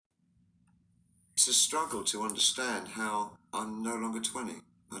it's a struggle to understand how I'm no longer 20.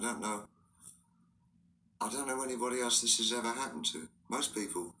 I don't know anybody else this has ever happened to. Most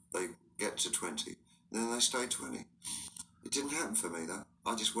people, they get to 20, then they stay 20. It didn't happen for me, though.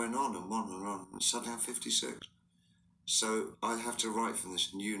 I just went on and on and on, and suddenly I'm 56. So I have to write from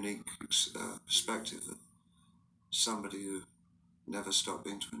this unique perspective of somebody who never stopped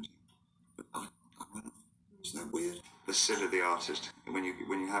being 20. But I went on. Isn't that weird? The sin of the artist, when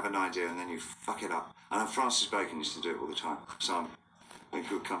you have an idea and then you fuck it up. And Francis Bacon used to do it all the time, so I'm in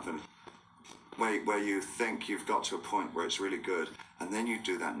good company. Where you think you've got to a point where it's really good, and then you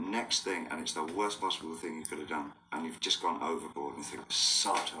do that next thing, and it's the worst possible thing you could have done, and you've just gone overboard, and you think,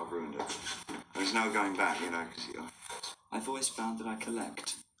 sod, I've ruined it. There's no going back, because I've always found that I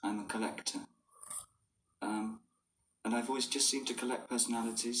collect. I'm a collector. And I've always just seemed to collect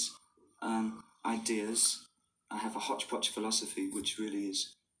personalities, ideas. I have a hodgepodge philosophy, which really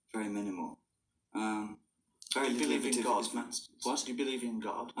is very minimal. Very do you believe in God? What? Do you believe in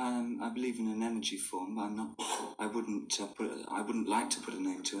God? I believe in an energy form, but I'm not. I wouldn't like to put a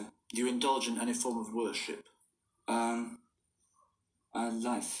name to it. Do you indulge in any form of worship?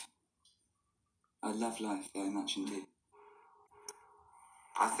 Life. I love life very much indeed.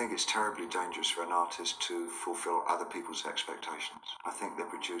 I think it's terribly dangerous for an artist to fulfill other people's expectations. I think they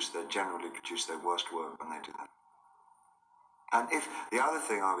generally produce their worst work when they do that. And if the other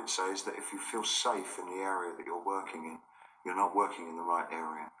thing I would say is that if you feel safe in the area that you're working in, you're not working in the right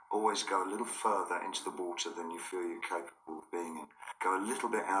area. Always go a little further into the water than you feel you're capable of being in. Go a little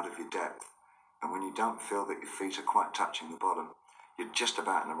bit out of your depth. And when you don't feel that your feet are quite touching the bottom, you're just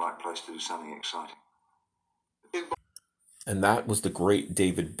about in the right place to do something exciting. And that was the great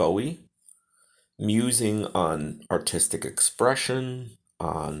David Bowie, musing on artistic expression,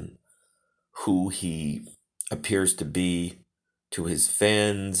 on who he appears to be to his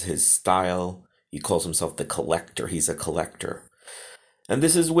fans, his style. He calls himself the collector. He's a collector. And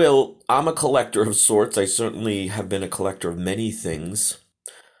this is Will. I'm a collector of sorts. I certainly have been a collector of many things.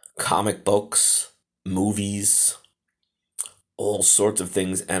 Comic books, movies, all sorts of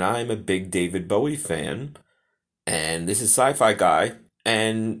things. And I'm a big David Bowie fan. And this is Sci-Fi Guy.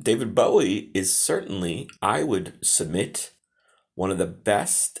 And David Bowie is certainly, I would submit, one of the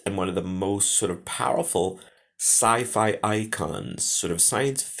best and one of the most sort of powerful sci-fi icons, sort of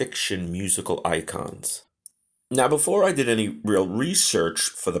science fiction musical icons. Now, before I did any real research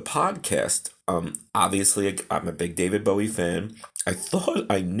for the podcast, obviously I'm a big David Bowie fan. I thought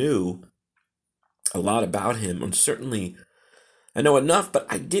I knew a lot about him, and certainly I know enough, but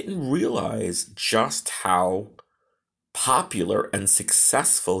I didn't realize just how popular and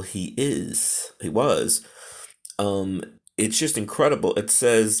successful he was. It's just incredible. It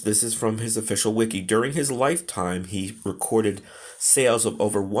says, this is from his official wiki, during his lifetime, he recorded sales of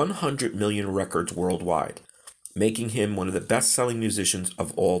over 100 million records worldwide, making him one of the best-selling musicians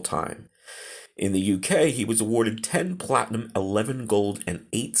of all time. In the UK, he was awarded 10 platinum, 11 gold, and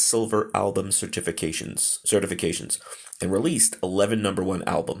 8 silver album certifications, and released 11 number one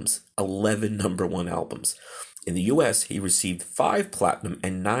albums. 11 number one albums. In the US, he received 5 platinum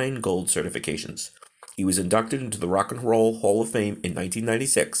and 9 gold certifications. He was inducted into the Rock and Roll Hall of Fame in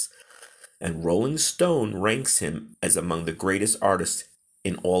 1996, and Rolling Stone ranks him as among the greatest artists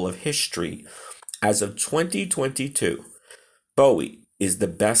in all of history. As of 2022, Bowie is the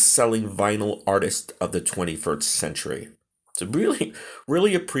best-selling vinyl artist of the 21st century. So really,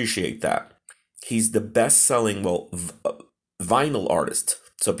 really appreciate that. He's the best-selling, vinyl artist.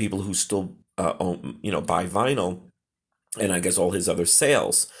 So people who still, buy vinyl, and I guess all his other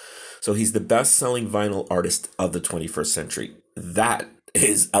sales. So he's the best-selling vinyl artist of the 21st century. That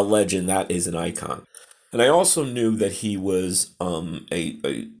is a legend. That is an icon. And I also knew that he was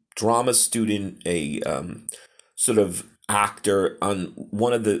a drama student, a sort of actor. On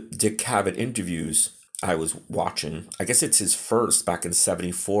one of the Dick Cavett interviews I was watching, I guess it's his first, back in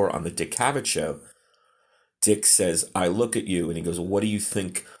 1974 on the Dick Cavett show, Dick says, "I look at you," and he goes, "What do you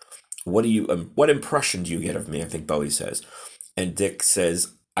think? What impression do you get of me?" I think Bowie says. And Dick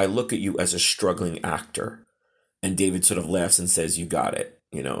says, "I look at you as a struggling actor." And David sort of laughs and says, "You got it."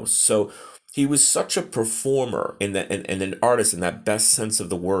 So he was such a performer and an artist in that best sense of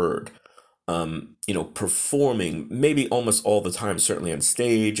the word, performing maybe almost all the time, certainly on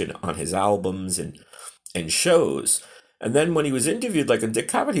stage and on his albums and shows. And then when he was interviewed, like on Dick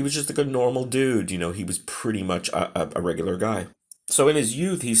Cavett, he was just like a normal dude. He was pretty much a regular guy. So in his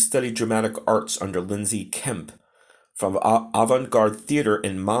youth, he studied dramatic arts under Lindsay Kemp, from avant-garde theater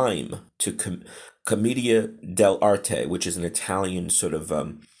and mime to commedia dell'arte, which is an Italian sort of,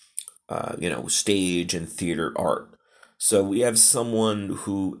 stage and theater art. So we have someone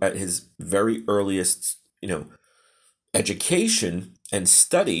who, at his very earliest, education and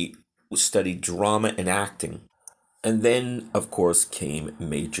studied drama and acting. And then, of course, came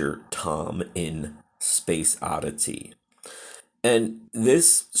Major Tom in Space Oddity. And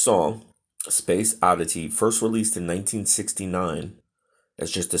this song, Space Oddity, first released in 1969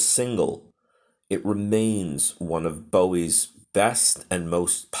 as just a single, it remains one of Bowie's best and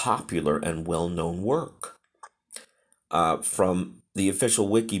most popular and well-known work. From the official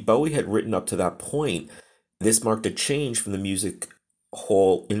wiki, Bowie had written up to that point, this marked a change from the music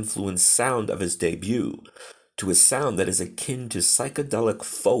hall influenced sound of his debut to a sound that is akin to psychedelic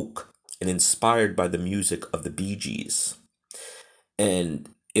folk and inspired by the music of the Bee Gees. And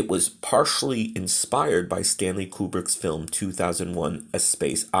it was partially inspired by Stanley Kubrick's film 2001: A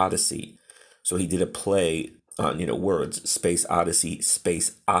Space Odyssey. So he did a play on, words, Space Odyssey,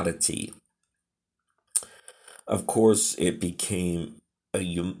 Space Oddity. Of course, it became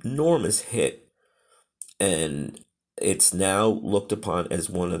an enormous hit, and it's now looked upon as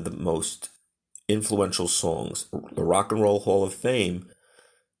one of the most influential songs. The Rock and Roll Hall of Fame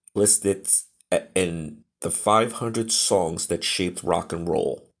lists it in the 500 songs that shaped rock and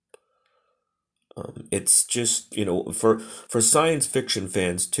roll. It's just, for science fiction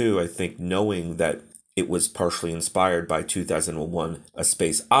fans too, I think knowing that it was partially inspired by 2001: A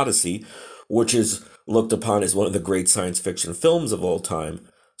Space Odyssey, which is looked upon as one of the great science fiction films of all time.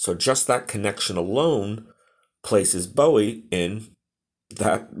 So just that connection alone places Bowie in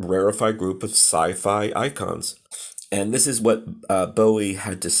that rarefied group of sci-fi icons. And this is what Bowie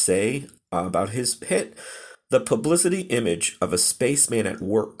had to say about his hit. The publicity image of a spaceman at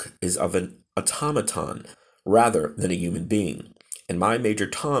work is of an automaton rather than a human being. And my Major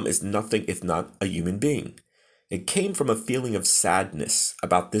Tom is nothing if not a human being. It came from a feeling of sadness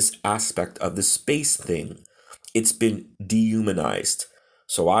about this aspect of the space thing. It's been dehumanized.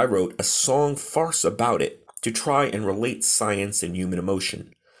 So I wrote a song farce about it to try and relate science and human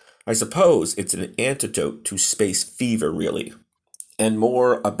emotion. I suppose it's an antidote to space fever, really. And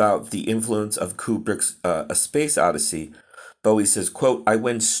more about the influence of Kubrick's A Space Odyssey, Bowie says, quote, I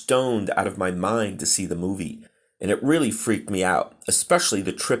went stoned out of my mind to see the movie, and it really freaked me out, especially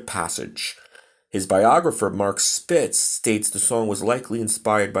the trip passage. His biographer, Mark Spitz, states the song was likely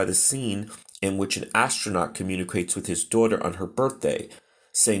inspired by the scene in which an astronaut communicates with his daughter on her birthday,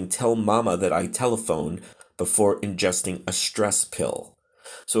 saying, tell mama that I telephoned before ingesting a stress pill.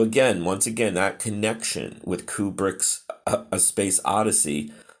 So once again, that connection with Kubrick's A Space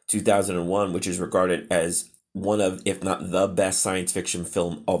Odyssey, 2001, which is regarded as one of, if not the best science fiction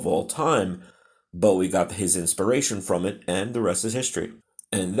film of all time, Bowie got his inspiration from it, and the rest is history.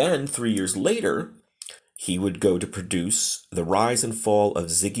 And then 3 years later, he would go to produce The Rise and Fall of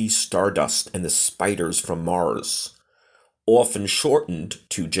Ziggy Stardust and the Spiders from Mars, often shortened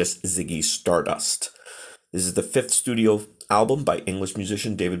to just Ziggy Stardust. This is the fifth studio album by English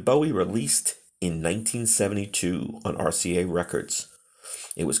musician David Bowie, released in 1972 on RCA Records.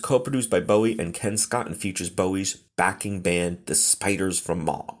 It was co-produced by Bowie and Ken Scott and features Bowie's backing band, The Spiders from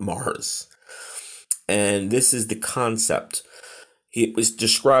Mars. And this is the concept. It was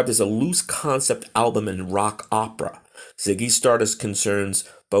described as a loose concept album and rock opera. Ziggy Stardust concerns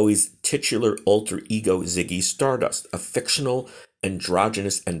Bowie's titular alter ego, Ziggy Stardust, a fictional,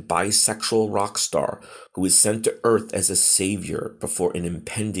 androgynous, and bisexual rock star who is sent to Earth as a savior before an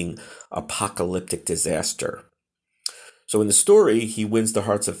impending apocalyptic disaster. So in the story, he wins the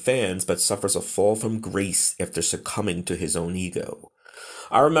hearts of fans but suffers a fall from grace after succumbing to his own ego.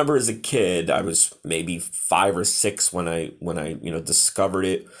 I remember as a kid, I was maybe 5 or 6 when I discovered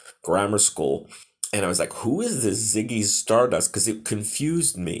it, grammar school, and I was like, who is this Ziggy Stardust? Because it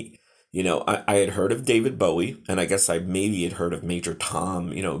confused me. I had heard of David Bowie, and I guess I maybe had heard of Major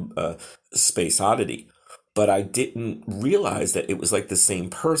Tom, Space Oddity, but I didn't realize that it was like the same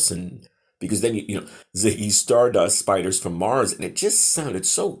person. Because then, Ziggy Stardust, Spiders from Mars, and it just sounded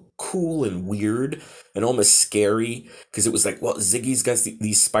so cool and weird and almost scary, because it was like, well, Ziggy's got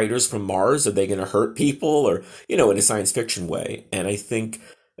these spiders from Mars, are they going to hurt people? Or, in a science fiction way. And I think,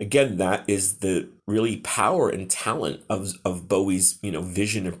 again, that is the really power and talent of Bowie's,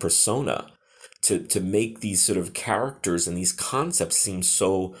 vision and persona to make these sort of characters and these concepts seem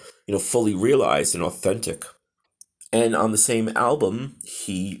so, fully realized and authentic. And on the same album,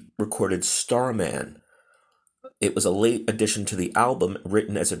 he recorded Starman. It was a late addition to the album,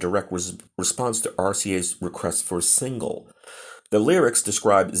 written as a direct response to RCA's request for a single. The lyrics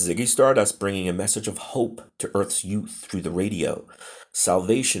describe Ziggy Stardust bringing a message of hope to Earth's youth through the radio,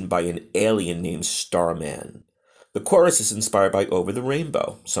 salvation by an alien named Starman. The chorus is inspired by Over the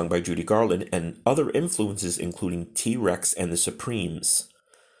Rainbow, sung by Judy Garland, and other influences including T-Rex and the Supremes.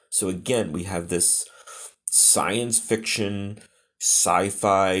 So again, we have this science fiction,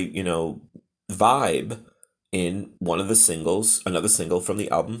 sci-fi, vibe in one of the singles, another single from the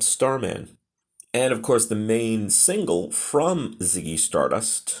album Starman. And of course, the main single from Ziggy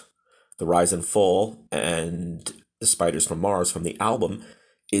Stardust, The Rise and Fall, and The Spiders from Mars from the album,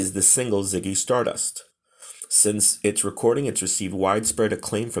 is the single Ziggy Stardust. Since its recording, it's received widespread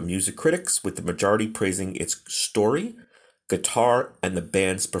acclaim from music critics, with the majority praising its story, guitar, and the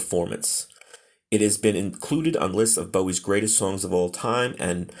band's performance. It has been included on lists of Bowie's greatest songs of all time,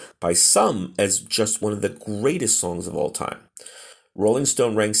 and by some as just one of the greatest songs of all time. Rolling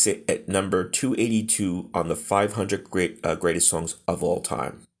Stone ranks it at number 282 on the 500 greatest songs of all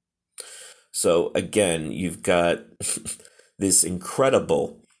time. So again, you've got this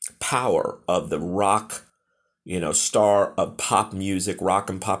incredible power of the rock, star of pop music, rock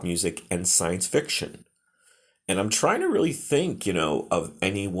and pop music, and science fiction. And I'm trying to really think, of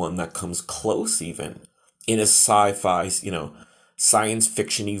anyone that comes close even in a sci-fi, science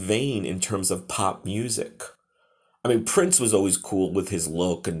fiction-y vein in terms of pop music. I mean, Prince was always cool with his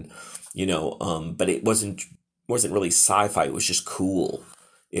look and, but it wasn't really sci-fi. It was just cool.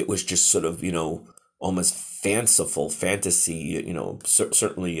 It was just sort of, almost fanciful, fantasy,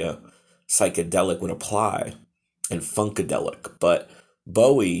 certainly psychedelic would apply and funkadelic. But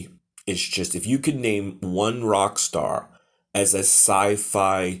Bowie is just, if you could name one rock star as a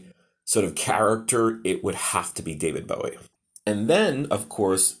sci-fi sort of character, it would have to be David Bowie. And then, of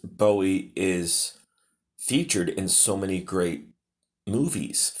course, Bowie is featured in so many great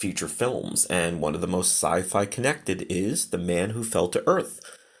movies, feature films, and one of the most sci-fi connected is The Man Who Fell to Earth,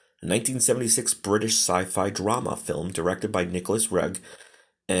 a 1976 British sci-fi drama film directed by Nicholas Reg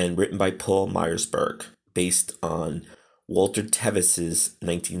and written by Paul Myersberg, based on Walter Tevis's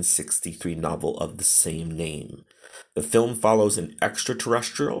 1963 novel of the same name. The film follows an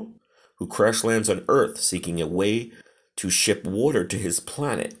extraterrestrial who crash lands on Earth seeking a way to ship water to his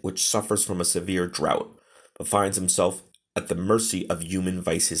planet, which suffers from a severe drought, but finds himself at the mercy of human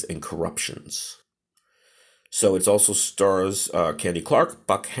vices and corruptions. So it also stars Candy Clark,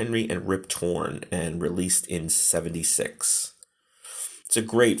 Buck Henry, and Rip Torn, and released in 1976. It's a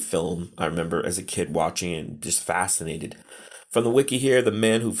great film. I remember as a kid watching it and just fascinated. From the wiki here, The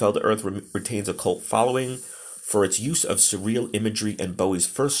Man Who Fell to Earth retains a cult following for its use of surreal imagery and Bowie's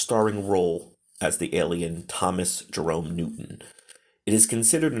first starring role as the alien Thomas Jerome Newton. It is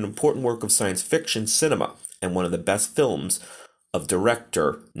considered an important work of science fiction cinema and one of the best films of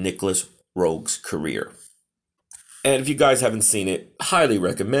director Nicholas Roeg's career. And if you guys haven't seen it, highly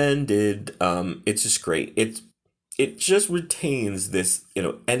recommended. It's just great. It just retains this,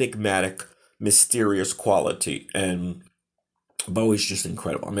 enigmatic, mysterious quality, and Bowie's just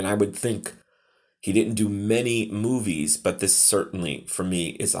incredible. I mean, I would think he didn't do many movies, but this certainly, for me,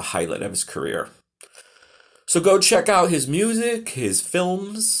 is a highlight of his career. So go check out his music, his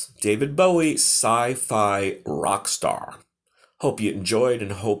films. David Bowie, sci-fi rock star. Hope you enjoyed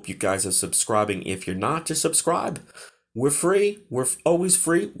and hope you guys are subscribing. If you're not, just subscribe. We're free. We're always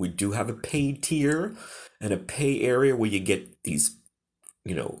free. We do have a paid tier and a pay area where you get these,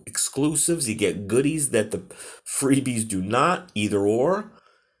 exclusives. You get goodies that the freebies do not, either or.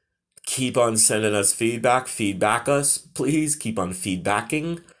 Keep on sending us feedback. Feedback us, please. Keep on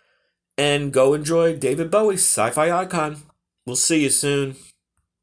feedbacking. And go enjoy David Bowie, sci-fi icon. We'll see you soon.